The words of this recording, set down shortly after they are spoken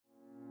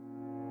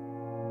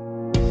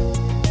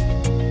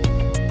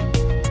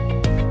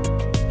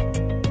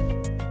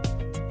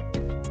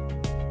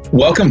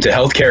Welcome to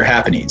Healthcare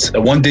Happenings,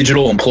 a One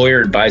Digital employer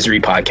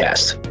advisory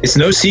podcast. It's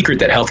no secret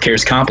that healthcare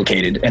is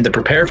complicated, and to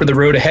prepare for the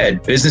road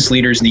ahead, business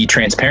leaders need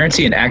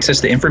transparency and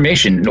access to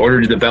information in order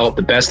to develop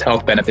the best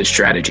health benefit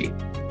strategy.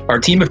 Our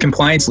team of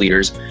compliance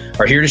leaders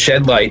are here to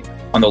shed light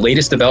on the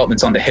latest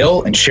developments on the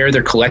Hill and share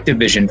their collective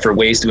vision for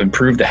ways to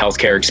improve the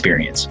healthcare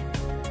experience.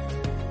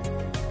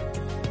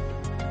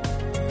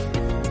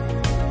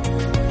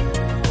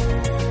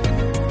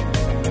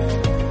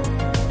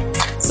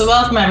 So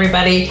welcome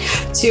everybody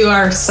to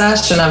our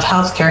session of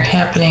Healthcare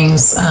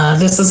Happenings.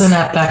 This is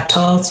Annette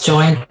Bechtold,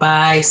 joined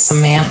by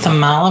Samantha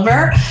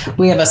Molliver.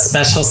 We have a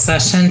special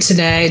session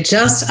today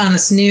just on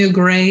this new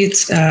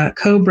great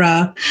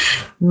COBRA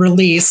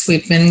release. We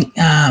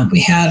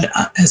had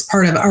as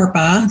part of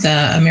ARPA,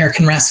 the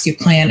American Rescue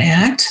Plan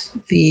Act,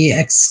 the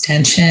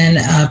extension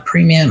of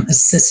premium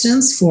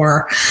assistance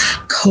for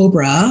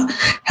COBRA,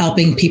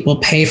 helping people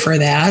pay for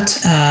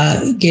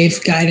that,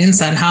 gave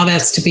guidance on how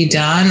that's to be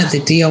done.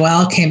 The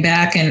DOL came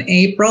back in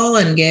April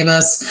and gave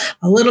us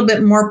a little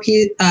bit more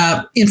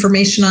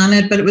information on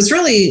it, but it was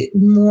really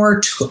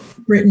more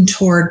written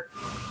toward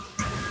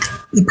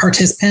the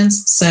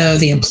participants, so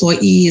the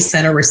employees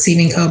that are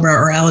receiving COBRA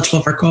or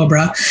eligible for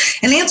COBRA,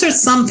 and answered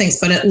some things,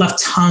 but it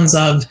left tons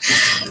of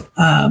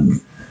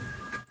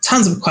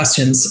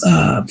questions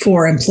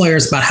for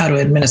employers about how to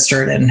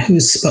administer it and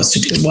who's supposed to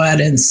do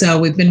what. And so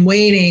we've been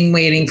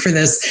waiting for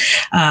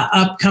this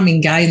upcoming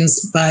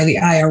guidance by the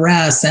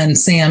IRS. And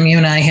Sam, you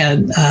and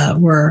I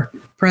were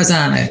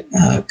present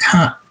on a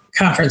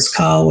conference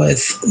call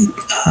with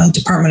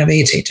Department of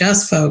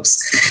HHS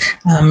folks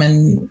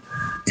and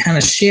kind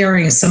of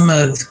sharing some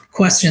of the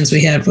questions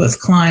we had with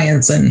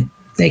clients. And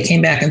they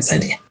came back and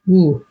said,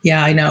 ooh,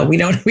 yeah, I know. We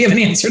haven't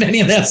answered any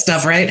of that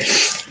stuff, right?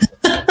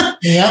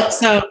 Yep.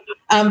 So,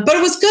 but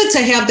it was good to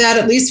have that.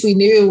 At least we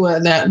knew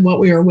that what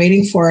we were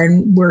waiting for,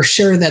 and we're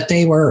sure that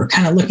they were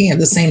kind of looking at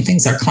the same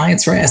things our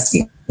clients were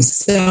asking.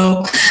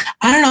 So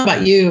I don't know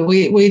about you.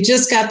 We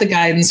just got the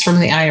guidance from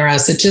the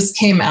IRS. It just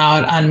came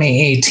out on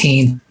May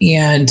 18th.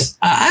 And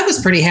I was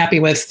pretty happy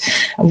with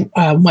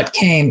what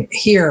came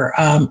here.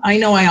 I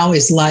know I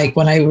always like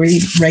when I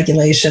read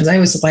regulations, I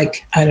always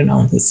like, I don't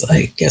know,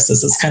 I guess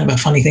this is kind of a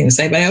funny thing to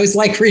say, but I always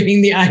like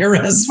reading the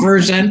IRS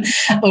version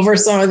over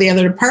some of the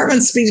other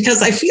departments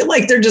because I feel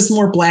like they're just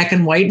more black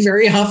and white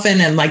very often.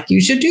 And like, you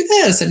should do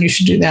this and you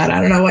should do that. I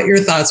don't know what your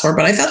thoughts were,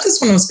 but I thought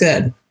this one was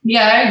good.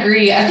 Yeah, I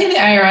agree. I think the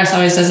IRS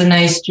always does a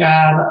nice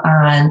job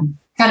on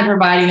kind of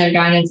providing their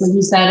guidance. Like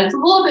you said, it's a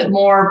little bit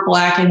more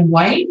black and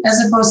white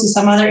as opposed to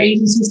some other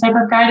agencies type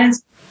of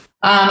guidance.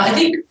 I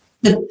think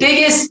the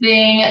biggest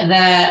thing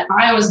that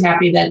I was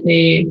happy that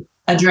they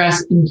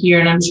addressed in here,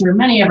 and I'm sure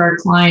many of our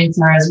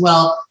clients are as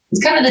well, is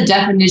kind of the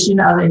definition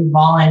of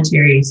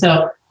involuntary.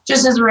 So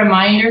just as a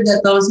reminder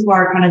that those who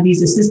are kind of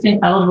these assistant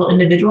eligible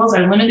individuals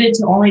are limited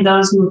to only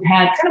those who have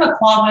had kind of a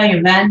qualifying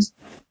event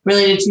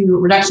related to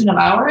reduction of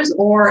hours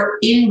or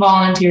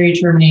involuntary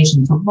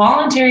termination. So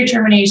voluntary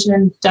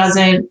termination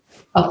doesn't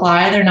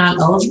apply. They're not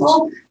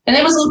eligible. And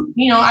it was,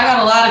 I got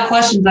a lot of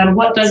questions on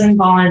what does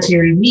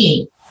involuntary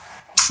mean.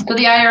 So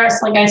the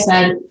IRS, like I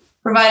said,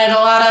 provided a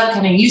lot of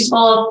kind of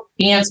useful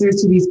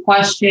answers to these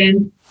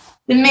questions.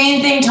 The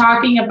main thing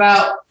talking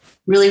about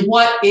really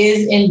what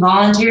is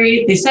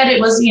involuntary, they said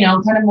it was,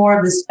 kind of more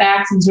of this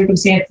facts and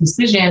circumstance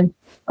decision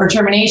or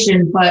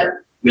termination, but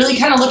really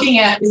kind of looking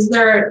at, is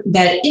there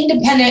that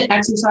independent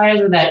exercise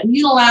or that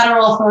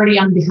unilateral authority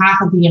on behalf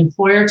of the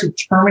employer to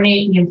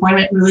terminate the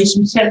employment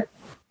relationship?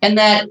 And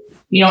that,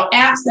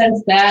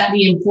 absence that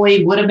the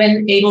employee would have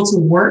been able to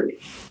work.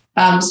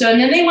 And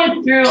then they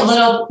went through a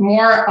little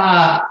more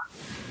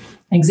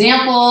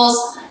examples.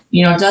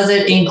 Does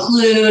it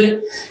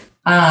include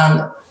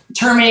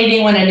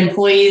terminating when an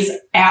employee is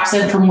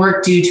absent from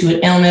work due to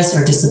an illness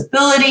or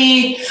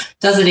disability?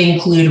 Does it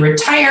include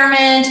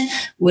retirement?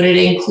 Would it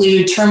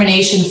include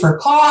termination for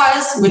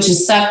cause, which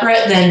is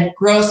separate than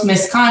gross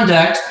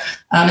misconduct?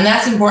 And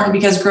that's important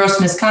because gross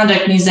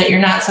misconduct means that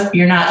you're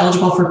not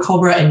eligible for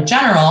COBRA in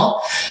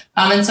general.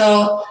 And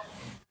so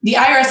the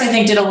IRS, I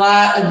think,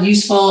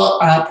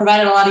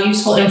 provided a lot of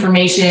useful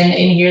information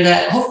in here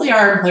that hopefully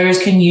our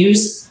employers can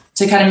use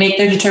to kind of make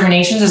their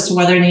determinations as to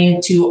whether they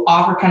need to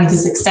offer kind of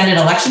this extended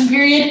election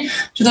period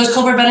to those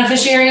COBRA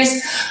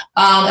beneficiaries,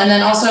 and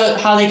then also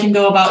how they can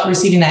go about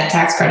receiving that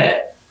tax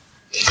credit.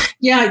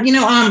 Yeah,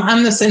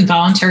 on this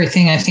involuntary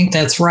thing, I think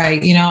that's right.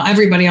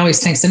 Everybody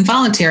always thinks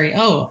involuntary.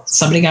 Oh,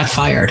 somebody got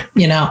fired.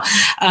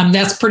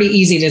 That's pretty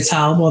easy to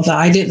tell. Well,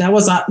 that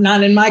was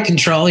not in my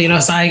control.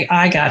 So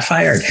I got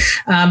fired.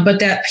 But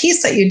that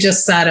piece that you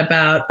just said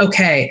about,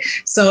 okay,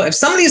 so if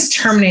somebody's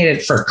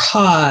terminated for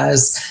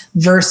cause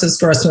versus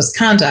gross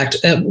misconduct,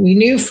 we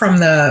knew from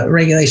the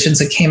regulations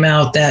that came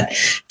out that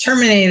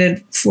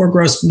terminated for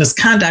gross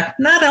misconduct,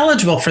 not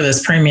eligible for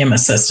this premium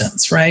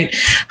assistance, right?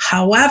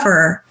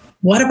 However,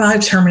 what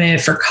about terminated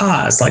for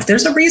cause? Like,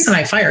 there's a reason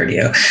I fired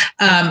you.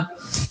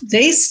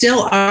 They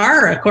still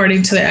are,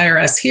 according to the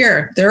IRS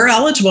here, they're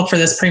eligible for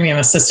this premium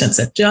assistance.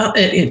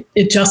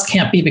 It just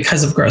can't be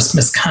because of gross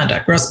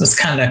misconduct. Gross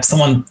misconduct,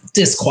 someone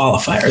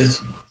disqualifiers,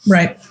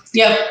 right?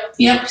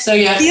 Yep. So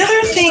yeah. The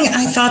other thing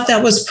I thought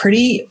that was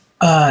pretty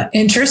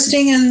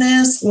interesting in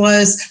this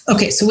was,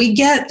 okay, so we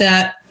get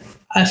that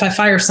if I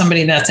fire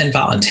somebody, that's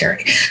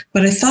involuntary.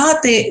 But I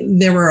thought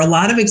there were a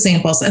lot of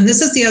examples. And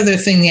this is the other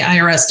thing the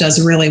IRS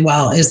does really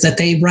well, is that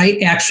they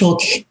write actual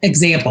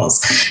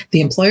examples.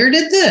 The employer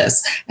did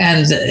this,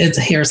 and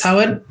here's how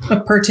it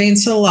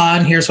pertains to the law,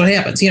 and here's what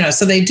happens.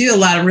 So they do a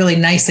lot of really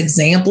nice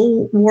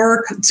example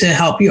work to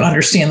help you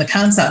understand the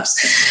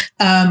concepts.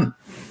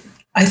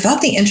 I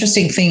thought the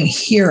interesting thing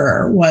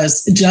here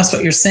was just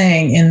what you're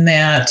saying, in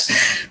that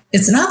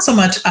it's not so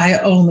much I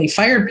only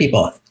fired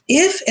people.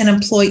 If an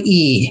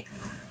employee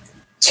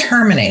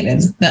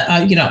terminated,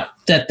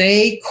 that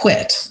they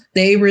quit,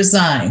 they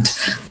resigned,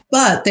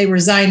 but they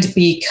resigned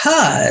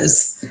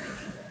because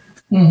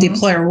the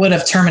employer would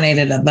have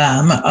terminated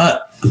them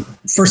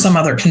for some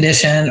other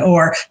condition,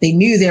 or they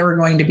knew they were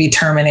going to be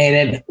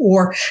terminated,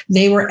 or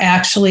they were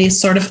actually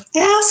sort of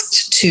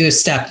asked to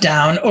step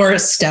down or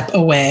step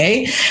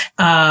away.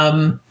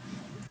 And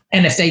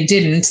if they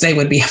didn't, they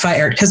would be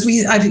fired. Because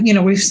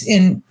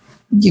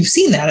you've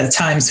seen that at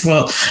times.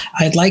 Well,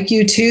 I'd like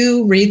you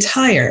to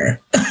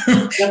retire.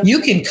 Yep. You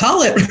can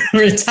call it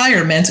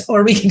retirement,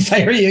 or we can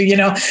fire you,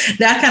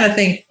 that kind of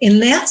thing.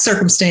 In that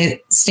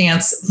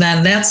circumstance,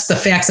 then that's the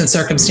facts and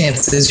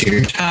circumstances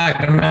you're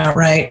talking about,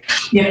 right?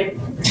 Yep.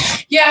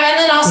 Yeah. And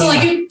then also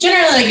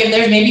generally, if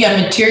there's maybe a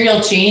material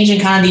change in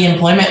kind of the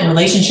employment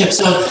relationship.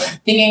 So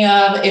thinking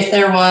of if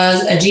there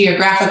was a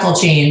geographical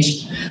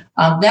change,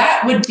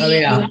 that would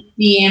be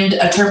deemed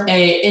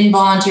a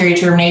involuntary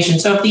termination.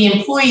 So if the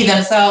employee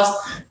themselves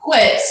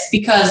quits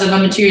because of a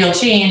material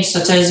change,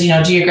 such as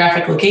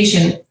geographic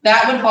location,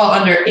 that would fall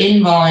under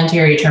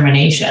involuntary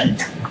termination.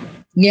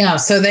 Yeah,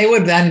 so they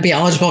would then be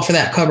eligible for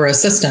that COBRA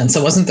assistance.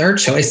 It wasn't their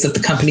choice that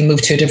the company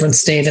moved to a different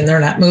state and they're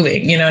not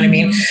moving. You know what I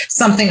mean?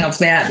 Something of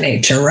that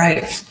nature,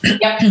 right?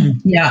 Yep.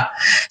 Yeah.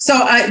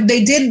 So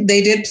they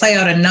did play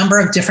out a number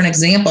of different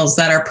examples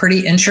that are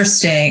pretty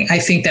interesting. I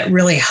think that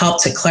really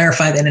helped to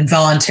clarify that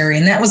involuntary,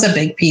 and that was a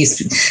big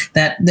piece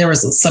that there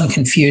was some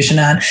confusion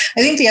on. I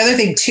think the other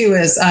thing too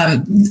is,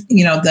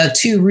 the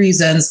two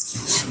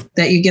reasons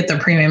that you get the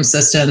premium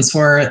assistance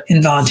were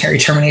involuntary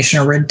termination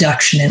or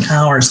reduction in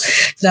hours.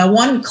 The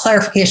one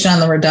clarification on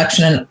the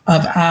reduction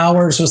of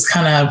hours was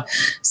kind of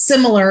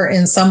similar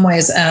in some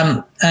ways.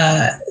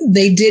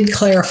 They did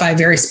clarify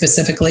very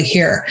specifically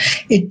here.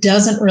 It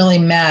doesn't really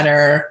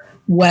matter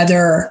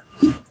whether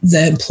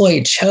the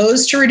employee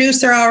chose to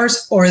reduce their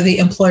hours or the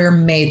employer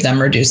made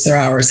them reduce their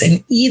hours.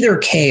 In either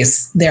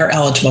case, they're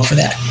eligible for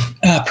that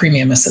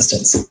premium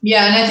assistance.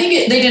 Yeah, and I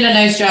think they did a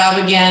nice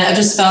job, again, of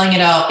just spelling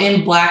it out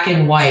in black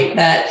and white,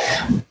 that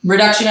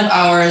reduction of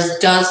hours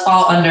does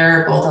fall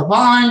under both a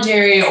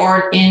voluntary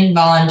or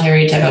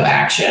involuntary type of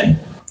action.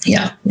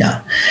 Yeah.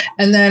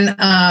 And then,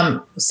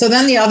 so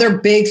then the other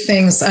big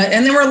things,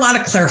 and there were a lot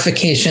of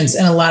clarifications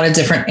in a lot of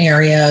different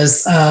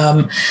areas,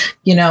 a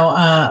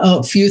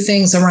few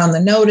things around the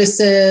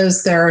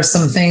notices. There are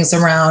some things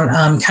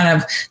around kind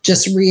of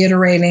just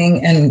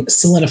reiterating and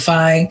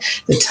solidifying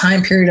the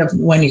time period of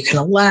when you can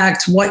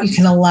elect, what you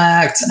can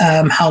elect,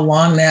 how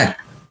long that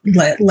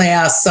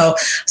last. So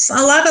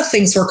a lot of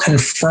things were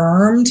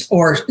confirmed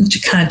or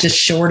kind of just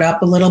shored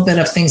up a little bit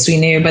of things we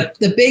knew. But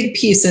the big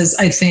pieces,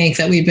 I think,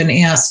 that we've been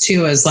asked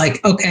too is like,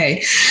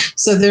 okay,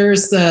 so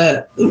there's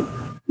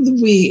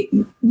we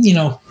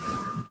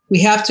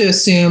have to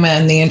assume,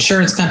 and the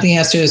insurance company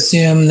has to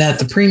assume, that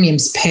the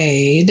premium's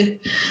paid.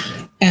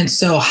 And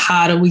so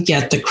how do we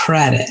get the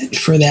credit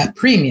for that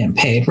premium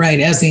paid, right?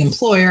 As the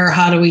employer,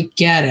 how do we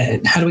get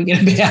it? How do we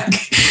get it back,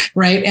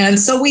 right? And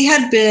so we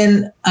had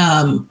been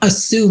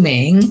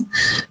assuming,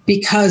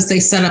 because they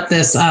set up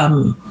this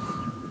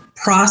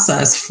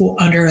process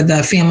under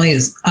the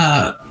Families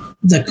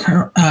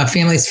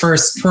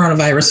First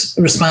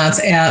Coronavirus Response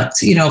Act,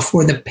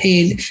 for the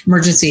paid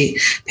emergency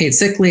paid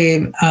sick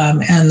leave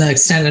and the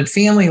extended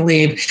family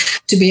leave,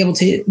 to be able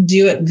to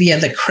do it via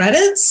the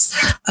credits.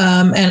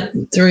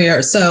 And there we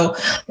are. So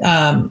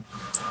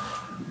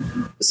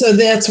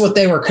that's what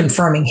they were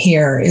confirming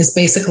here, is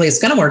basically it's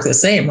going to work the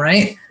same,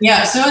 right?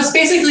 Yeah. So it's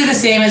basically the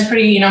same. It's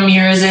pretty,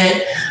 mirrors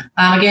it.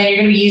 Again, you're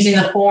going to be using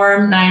the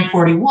Form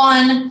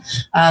 941.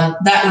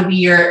 That would be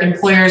your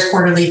employer's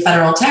quarterly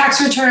federal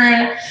tax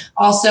return.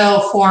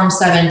 Also, Form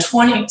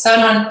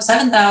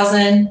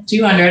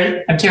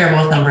 7,200. I'm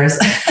terrible with numbers.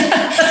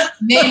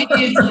 They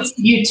use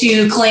you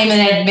to claim in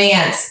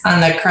advance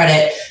on the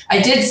credit.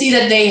 I did see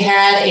that they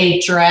had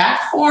a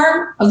draft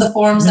form of the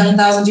Form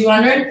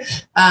 7,200, and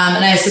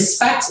I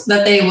suspect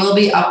that they will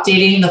be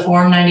updating the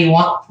Form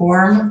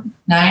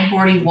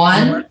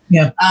 941.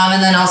 Yeah.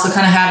 And then also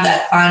kind of have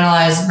that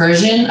finalized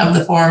version of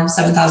the Form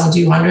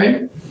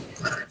 7,200.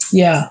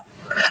 Yeah.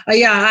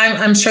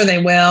 I'm sure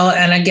they will.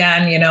 And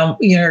again,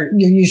 you're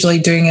usually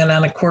doing it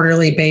on a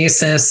quarterly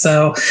basis.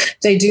 So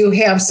they do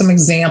have some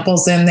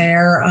examples in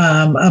there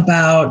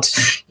about,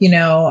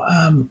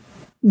 and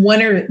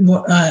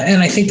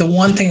I think the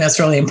one thing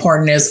that's really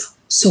important is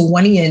So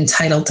when are you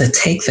entitled to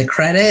take the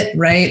credit,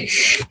 right?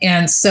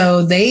 And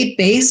so they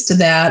based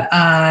that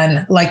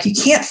on, like, you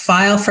can't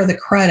file for the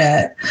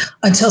credit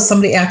until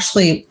somebody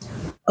actually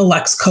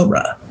elects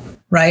COBRA,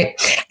 right?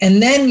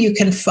 And then you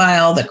can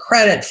file the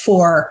credit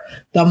for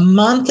the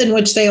month in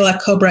which they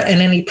elect COBRA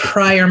and any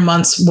prior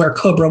months where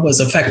COBRA was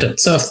effective.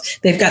 So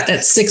if they've got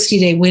that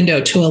 60-day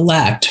window to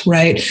elect,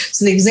 right?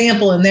 So the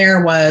example in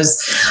there was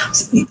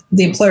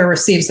the employer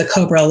receives the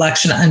COBRA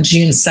election on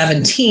June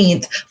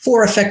 17th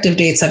for effective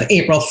dates of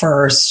April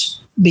 1st,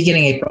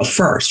 beginning April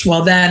 1st.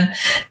 Well, then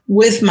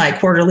with my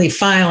quarterly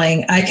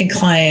filing, I can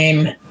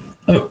claim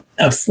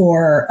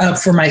for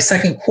my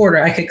second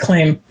quarter, I could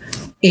claim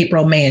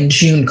April, May, and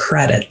June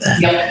credit then.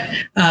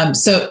 Yep.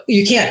 So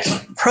you can't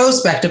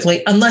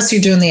prospectively unless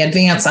you're doing the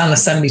advance on the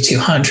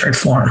 7200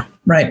 form,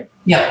 right?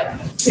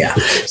 Yep. Yeah.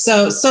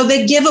 So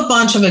they give a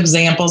bunch of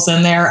examples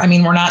in there. I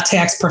mean, we're not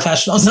tax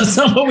professionals. That's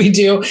not what we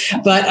do.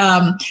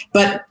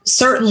 But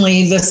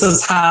certainly this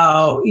is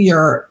how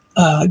you're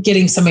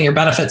getting some of your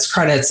benefits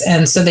credits.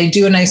 And so they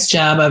do a nice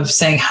job of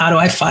saying, how do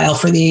I file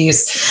for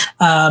these?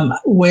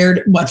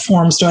 What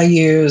forms do I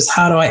use?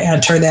 How do I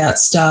enter that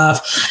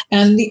stuff?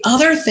 And the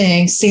other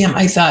thing, Sam,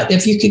 I thought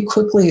if you could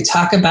quickly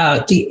talk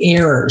about the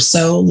errors.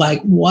 So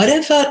like, what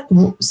if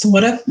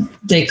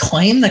they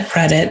claim the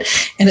credit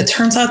and it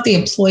turns out the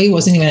employee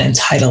wasn't even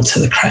entitled to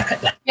the credit?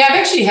 Yeah, I've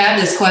actually had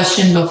this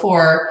question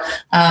before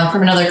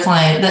from another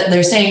client that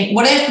they're saying,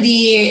 what if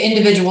the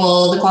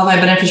individual, the qualified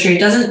beneficiary,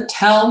 doesn't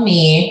tell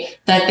me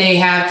that they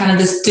have kind of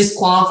this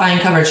disqualifying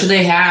coverage? So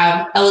they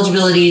have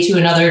eligibility to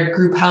another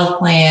group health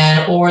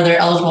plan or they're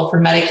eligible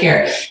for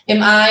Medicare.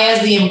 Am I,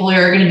 as the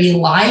employer, going to be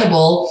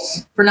liable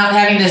for not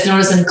having this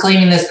notice and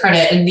claiming this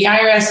credit? And the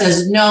IRS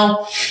says,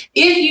 no,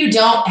 if you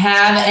don't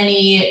have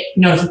any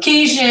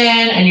notification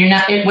and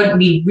it wouldn't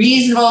be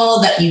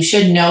reasonable that you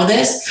should know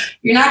this,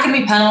 you're not going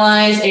to be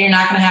penalized and you're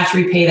not going to have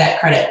to repay that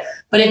credit.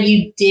 But if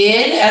you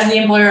did, as the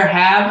employer,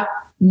 have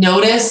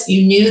notice,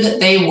 you knew that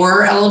they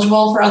were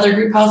eligible for other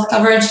group health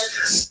coverage,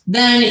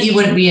 then you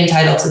wouldn't be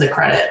entitled to the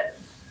credit.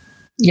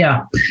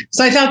 Yeah.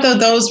 So I thought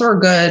that those were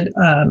good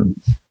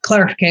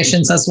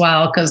clarifications as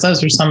well, because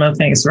those are some of the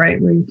things,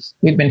 right,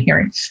 we've been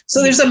hearing.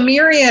 So there's a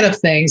myriad of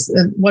things.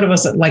 What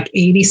was it, like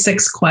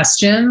 86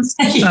 questions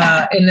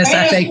in this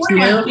FAQ?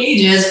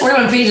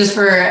 41 pages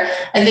for,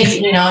 I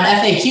think, an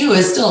FAQ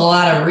is still a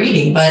lot of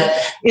reading, but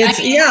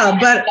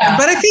but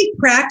I think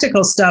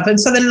practical stuff. And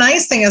so the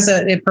nice thing is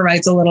that it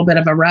provides a little bit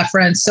of a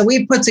reference. So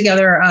we put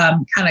together,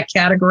 kind of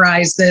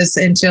categorize this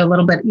into a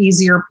little bit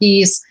easier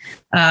piece.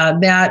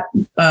 That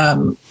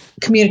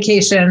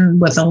communication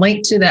with a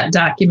link to that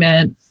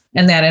document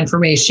and that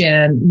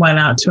information went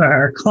out to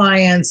our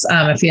clients.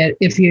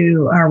 If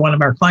you are one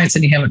of our clients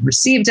and you haven't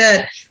received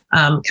it,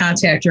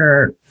 contact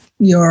your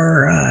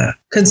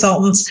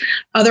consultants.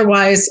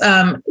 Otherwise,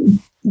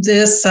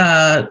 this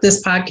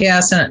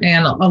podcast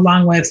and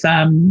along with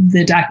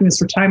the documents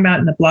we're talking about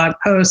in the blog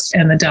post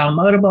and the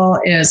downloadable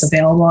is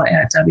available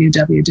at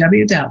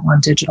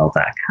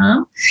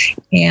www.onedigital.com,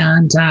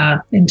 and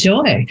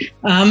enjoy.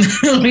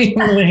 We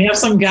have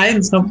some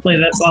guidance. Hopefully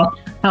that'll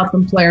help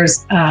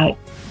employers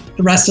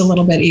rest a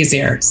little bit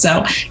easier.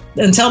 So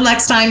until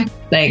next time,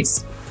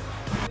 thanks.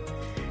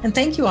 And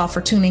thank you all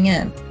for tuning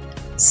in.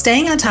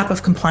 Staying on top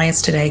of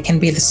compliance today can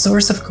be the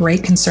source of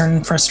great concern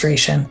and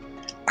frustration.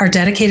 Our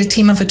dedicated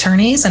team of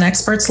attorneys and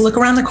experts look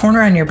around the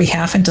corner on your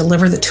behalf and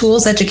deliver the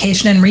tools,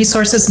 education, and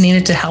resources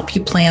needed to help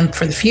you plan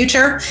for the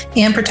future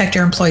and protect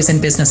your employees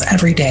and business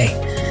every day.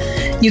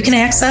 You can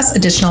access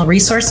additional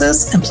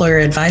resources, employer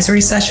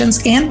advisory sessions,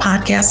 and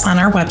podcasts on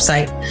our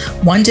website,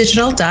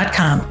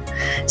 onedigital.com.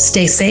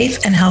 Stay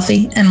safe and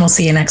healthy, and we'll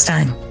see you next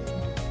time.